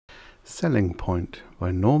Selling Point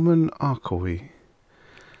by Norman Arkawy.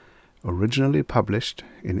 Originally published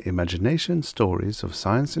in Imagination Stories of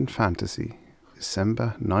Science and Fantasy,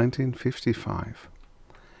 December 1955.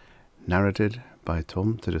 Narrated by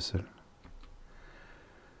Tom Trussel.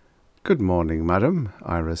 "Good morning, madam,"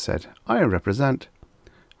 Ira said. "I represent—"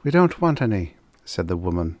 "We don't want any," said the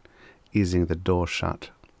woman, easing the door shut.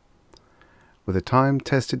 With the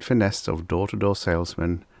time-tested finesse of door-to-door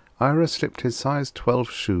salesman, Ira slipped his size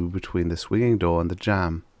 12 shoe between the swinging door and the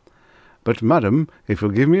jamb. "But, madam, if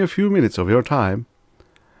you'll give me a few minutes of your time—"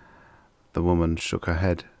 The woman shook her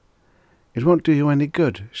head. "It won't do you any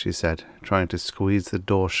good," she said, trying to squeeze the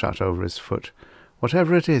door shut over his foot.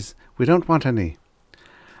 "Whatever it is, we don't want any."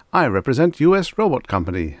 "I represent U.S. Robot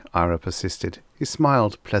Company," Ira persisted. He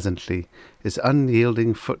smiled pleasantly. His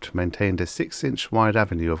unyielding foot maintained a 6-inch wide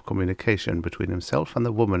avenue of communication between himself and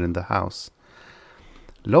the woman in the house.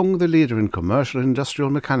 "Long the leader in commercial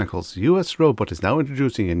industrial mechanicals, U.S. Robot is now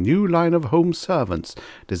introducing a new line of home servants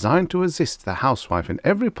designed to assist the housewife in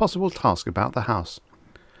every possible task about the house."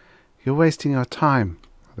 "You're wasting your time,"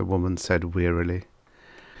 the woman said wearily.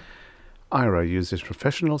 Ira used his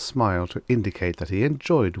professional smile to indicate that he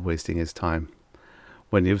enjoyed wasting his time.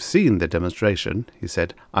 "When you've seen the demonstration," he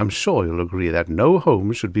said, "I'm sure you'll agree that no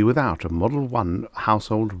home should be without a Model 1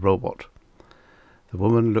 household robot." The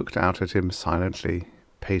woman looked out at him silently,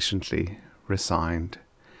 patiently, resigned.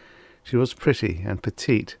 She was pretty and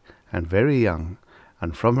petite and very young,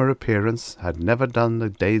 and from her appearance had never done a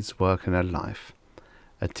day's work in her life.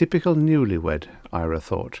 A typical newlywed, Ira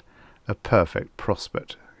thought. A perfect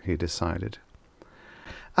prospect, he decided.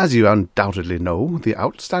 "As you undoubtedly know, the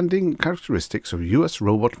outstanding characteristics of U.S.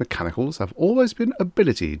 robot mechanicals have always been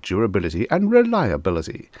ability, durability, and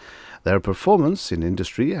reliability. Their performance in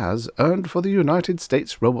industry has earned for the United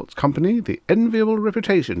States Robot Company the enviable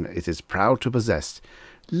reputation it is proud to possess.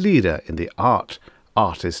 Leader in the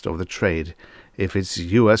artist of the trade. If it's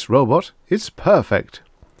U.S. Robot, it's perfect."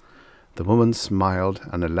 The woman smiled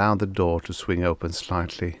and allowed the door to swing open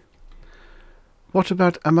slightly. "What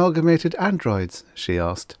about amalgamated androids?" she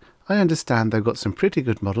asked. "I understand they've got some pretty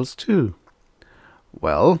good models too."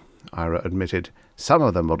 "Well," Ira admitted, "some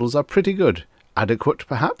of the models are pretty good. Adequate,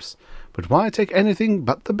 perhaps, but why take anything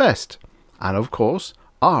but the best? And, of course,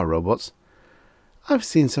 our robots—" "I've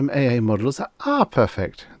seen some AA models that are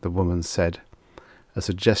perfect," the woman said. A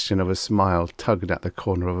suggestion of a smile tugged at the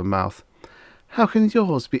corner of her mouth. "How can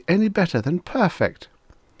yours be any better than perfect?"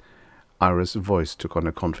 Ira's voice took on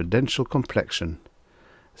a confidential complexion.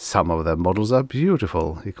 "Some of their models are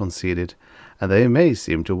beautiful," he conceded, "and they may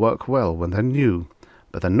seem to work well when they're new,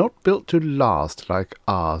 but they're not built to last like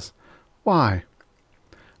ours. Why?"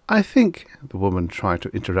 "I think," the woman tried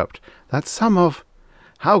to interrupt, "that some of—"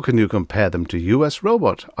 "How can you compare them to U.S.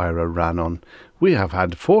 Robot?" Ira ran on. "We have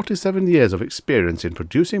had 47 years of experience in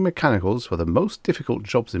producing mechanicals for the most difficult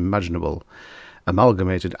jobs imaginable.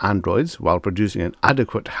 Amalgamated androids, while producing an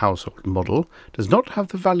adequate household model, does not have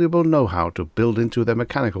the valuable know-how to build into their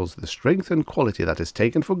mechanicals the strength and quality that is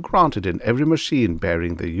taken for granted in every machine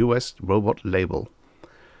bearing the U.S. Robot label."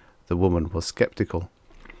 The woman was skeptical.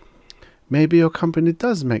 "Maybe your company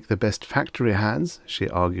does make the best factory hands," she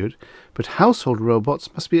argued, "but household robots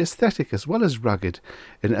must be aesthetic as well as rugged,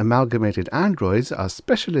 and amalgamated androids are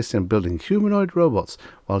specialists in building humanoid robots,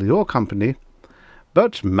 while your company—"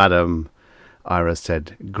 "But, madam," Ira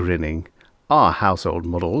said, grinning, "our household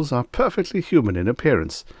models are perfectly human in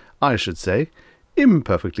appearance. I should say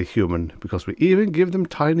imperfectly human, because we even give them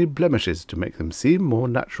tiny blemishes to make them seem more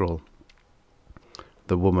natural."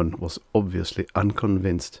 The woman was obviously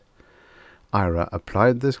unconvinced. Ira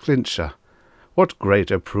applied the clincher. "What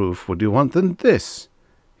greater proof would you want than this?"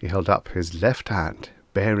 He held up his left hand,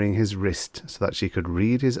 baring his wrist so that she could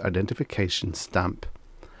read his identification stamp.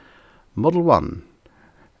 "Model 1,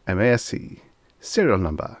 MASC, serial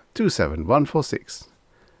number 27146,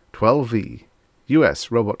 12V,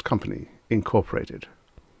 U.S. Robot Company, Incorporated."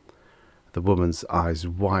 The woman's eyes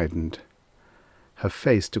widened. Her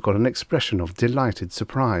face took on an expression of delighted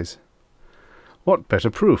surprise. "What better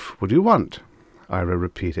proof would you want?" Ira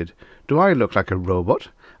repeated. "Do I look like a robot?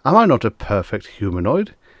 Am I not a perfect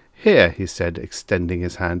humanoid? Here," he said, extending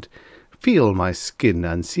his hand, "feel my skin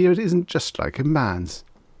and see if it isn't just like a man's."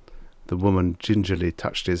 The woman gingerly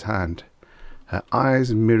touched his hand. Her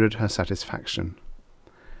eyes mirrored her satisfaction.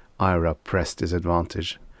 Ira pressed his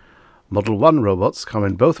advantage. "Model 1 robots come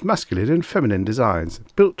in both masculine and feminine designs,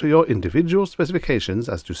 built to your individual specifications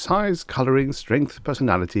as to size, coloring, strength,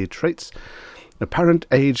 personality, traits, apparent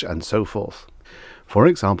age, and so forth. For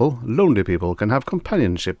example, lonely people can have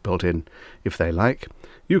companionship built in, if they like.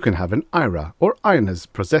 You can have an Ira or Inez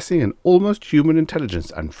possessing an almost human intelligence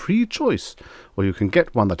and free choice, or you can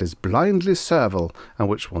get one that is blindly servile and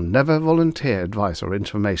which will never volunteer advice or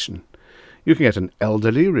information. You can get an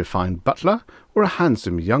elderly, refined butler or a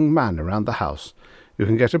handsome young man around the house. You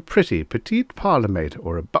can get a pretty, petite parlour-maid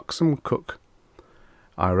or a buxom cook.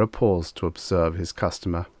 Ira paused to observe his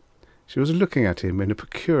customer. She was looking at him in a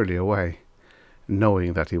peculiar way.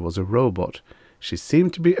 Knowing that he was a robot, she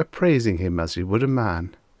seemed to be appraising him as she would a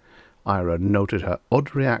man. Ira noted her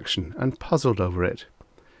odd reaction and puzzled over it.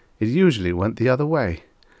 It usually went the other way.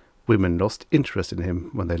 Women lost interest in him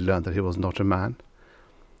when they learned that he was not a man.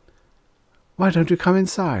 "Why don't you come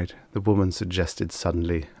inside?" the woman suggested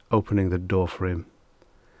suddenly, opening the door for him.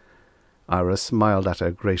 Ira smiled at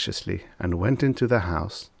her graciously and went into the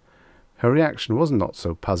house. Her reaction was not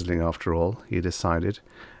so puzzling after all, he decided.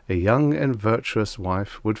 A young and virtuous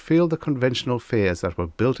wife would feel the conventional fears that were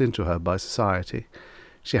built into her by society.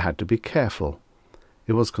 She had to be careful.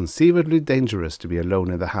 It was conceivably dangerous to be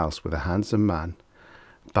alone in the house with a handsome man.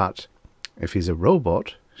 But if he's a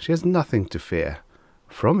robot, she has nothing to fear,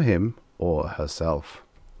 from him or herself.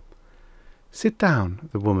 "Sit down,"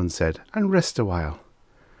 the woman said, "and rest a while."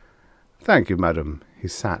 "Thank you, madam." He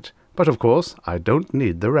sat. "But of course I don't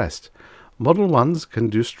need the rest. Model 1s can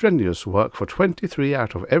do strenuous work for 23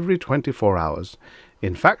 out of every 24 hours.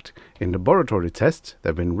 In fact, in laboratory tests,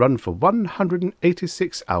 they've been run for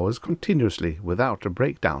 186 hours continuously without a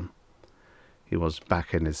breakdown." He was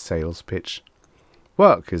back in his sales pitch.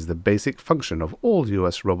 "Work is the basic function of all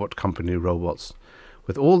US robot company robots.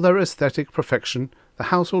 With all their aesthetic perfection, the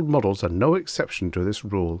household models are no exception to this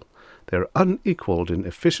rule. They are unequaled in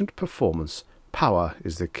efficient performance. Power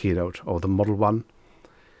is the keynote of the Model 1.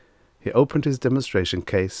 He opened his demonstration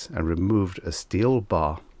case and removed a steel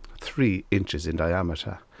bar, 3 inches in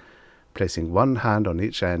diameter. Placing one hand on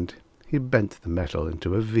each end, he bent the metal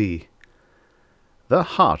into a V. "The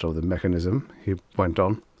heart of the mechanism," he went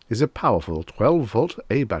on, "is a powerful 12-volt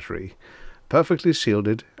A battery, perfectly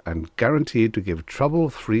shielded and guaranteed to give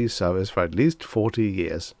trouble-free service for at least 40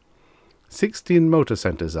 years. 16 motor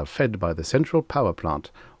centers are fed by the central power plant,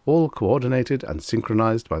 all coordinated and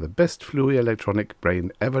synchronized by the best fluid electronic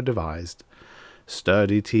brain ever devised.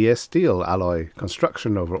 Sturdy TS steel alloy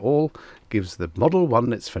construction overall gives the Model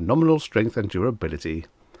 1 its phenomenal strength and durability.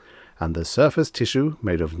 And the surface tissue,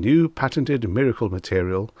 made of new patented miracle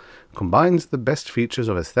material, combines the best features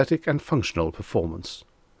of aesthetic and functional performance."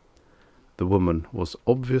 The woman was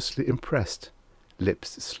obviously impressed,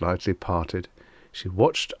 lips slightly parted. She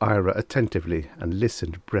watched Ira attentively and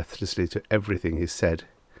listened breathlessly to everything he said.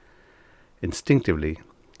 Instinctively,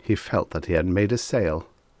 he felt that he had made a sale.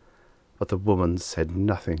 But the woman said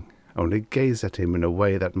nothing, only gazed at him in a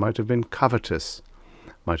way that might have been covetous,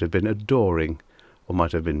 might have been adoring, or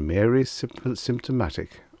might have been merely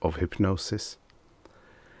symptomatic of hypnosis.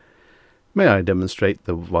 "May I demonstrate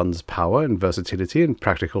the one's power and versatility in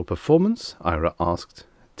practical performance?" Ira asked.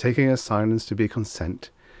 Taking a silence to be consent,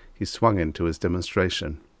 he swung into his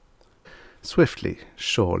demonstration. Swiftly,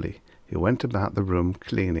 surely, he went about the room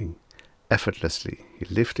cleaning. Effortlessly, he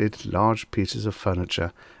lifted large pieces of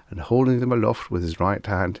furniture, and holding them aloft with his right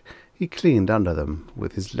hand, he cleaned under them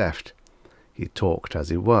with his left. He talked as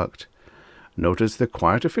he worked. "Notice the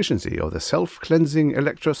quiet efficiency of the self-cleansing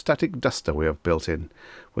electrostatic duster we have built in.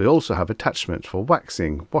 We also have attachments for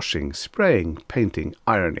waxing, washing, spraying, painting,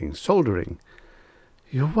 ironing, soldering."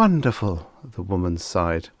 "You're wonderful," the woman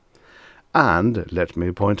sighed. "And let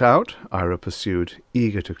me point out," Ira pursued,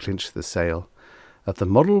 eager to clinch the sale, "that the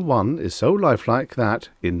Model 1 is so lifelike that,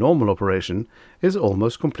 in normal operation, is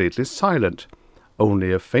almost completely silent.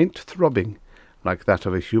 Only a faint throbbing, like that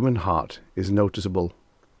of a human heart, is noticeable."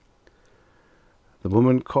 The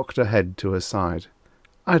woman cocked her head to her side.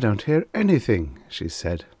 "I don't hear anything," she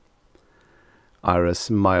said. Ira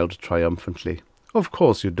smiled triumphantly. "Of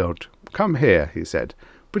course you don't. Come here," he said.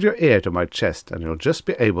 "Put your ear to my chest, and you'll just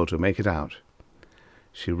be able to make it out."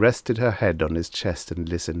 She rested her head on his chest and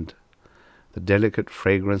listened. The delicate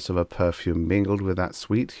fragrance of her perfume mingled with that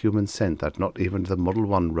sweet human scent that not even the Model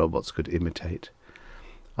 1 robots could imitate.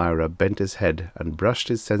 Ira bent his head and brushed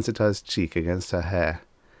his sensitized cheek against her hair.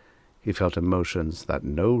 He felt emotions that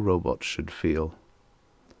no robot should feel.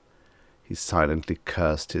 He silently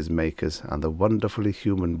cursed his makers and the wonderfully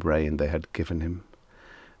human brain they had given him.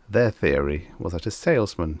 Their theory was that a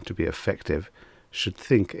salesman, to be effective, should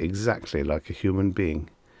think exactly like a human being.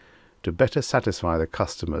 To better satisfy the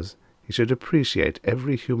customers, he should appreciate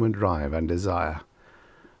every human drive and desire.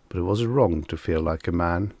 But it was wrong to feel like a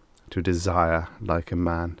man, to desire like a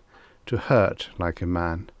man, to hurt like a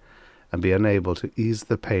man. and be unable to ease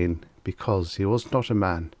the pain because he was not a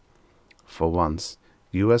man. For once,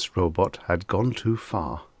 US Robot had gone too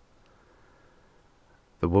far.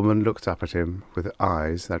 The woman looked up at him with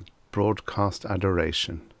eyes that broadcast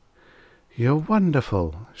adoration. "You're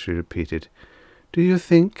wonderful," she repeated. "Do you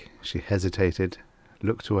think—" She hesitated,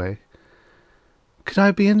 looked away. "Could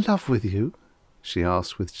I be in love with you?" she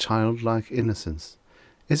asked with childlike innocence.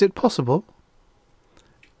 "Is it possible?"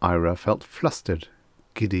 Ira felt flustered,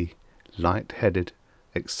 giddy, light-headed,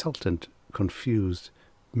 exultant, confused,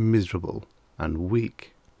 miserable, and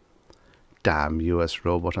weak. Damn US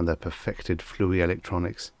Robot and their perfected fluey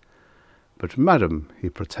electronics. "But, madam," he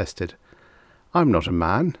protested, "I'm not a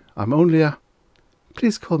man. I'm only a—"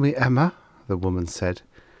 "Please call me Emma," the woman said.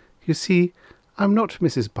 "You see, I'm not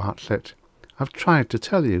Mrs. Bartlett. I've tried to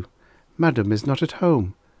tell you. Madam is not at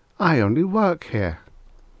home. I only work here."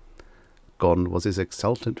 Gone was his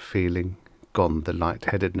exultant feeling, gone the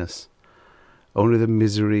light-headedness. Only the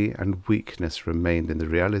misery and weakness remained in the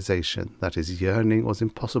realization that his yearning was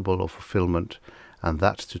impossible of fulfillment, and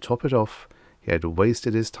that, to top it off, he had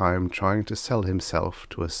wasted his time trying to sell himself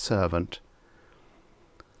to a servant.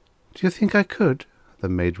 "Do you think I could?" the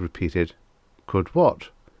maid repeated. "Could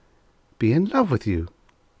what?" "Be in love with you."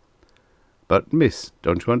 "But, miss,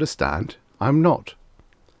 don't you understand? I'm not."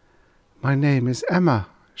 "My name is Emma,"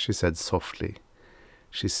 she said softly.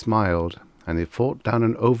 She smiled, and he fought down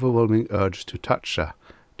an overwhelming urge to touch her,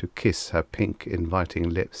 to kiss her pink, inviting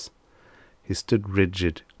lips. He stood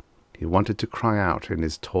rigid. He wanted to cry out in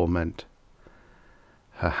his torment.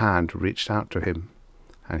 Her hand reached out to him,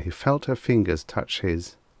 and he felt her fingers touch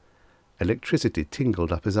his. Electricity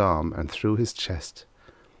tingled up his arm and through his chest.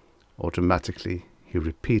 Automatically, he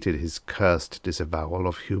repeated his cursed disavowal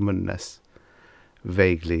of humanness.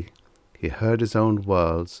 Vaguely, he heard his own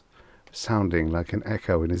words, sounding like an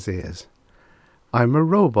echo in his ears. "I'm a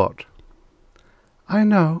robot." "I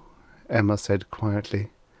know," Emma said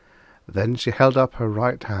quietly. Then she held up her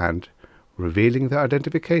right hand, revealing the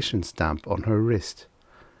identification stamp on her wrist.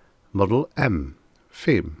 Model M,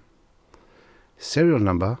 Femme. Serial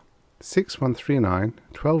number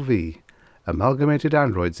 6139-12E, Amalgamated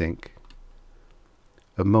Androids, Inc.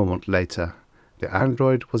 A moment later, the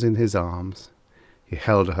android was in his arms. He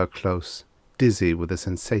held her close, dizzy with the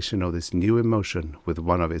sensation of this new emotion with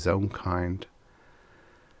one of his own kind.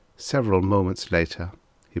 Several moments later,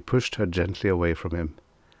 he pushed her gently away from him.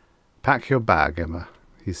 "Pack your bag, Emma,"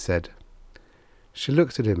 he said. She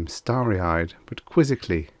looked at him, starry-eyed, but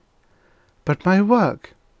quizzically. "But my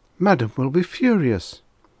work! Madam will be furious."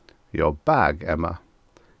 "Your bag, Emma,"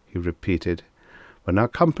 he repeated. "When our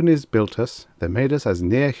companies built us, they made us as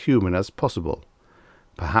near human as possible.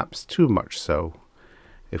 Perhaps too much so.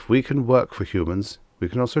 If we can work for humans, we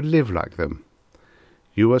can also live like them.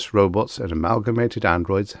 US robots and amalgamated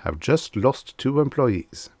androids have just lost 2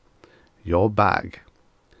 employees. Your bag."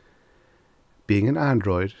 Being an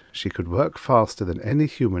android, she could work faster than any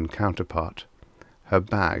human counterpart. Her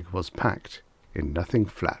bag was packed in nothing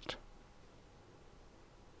flat.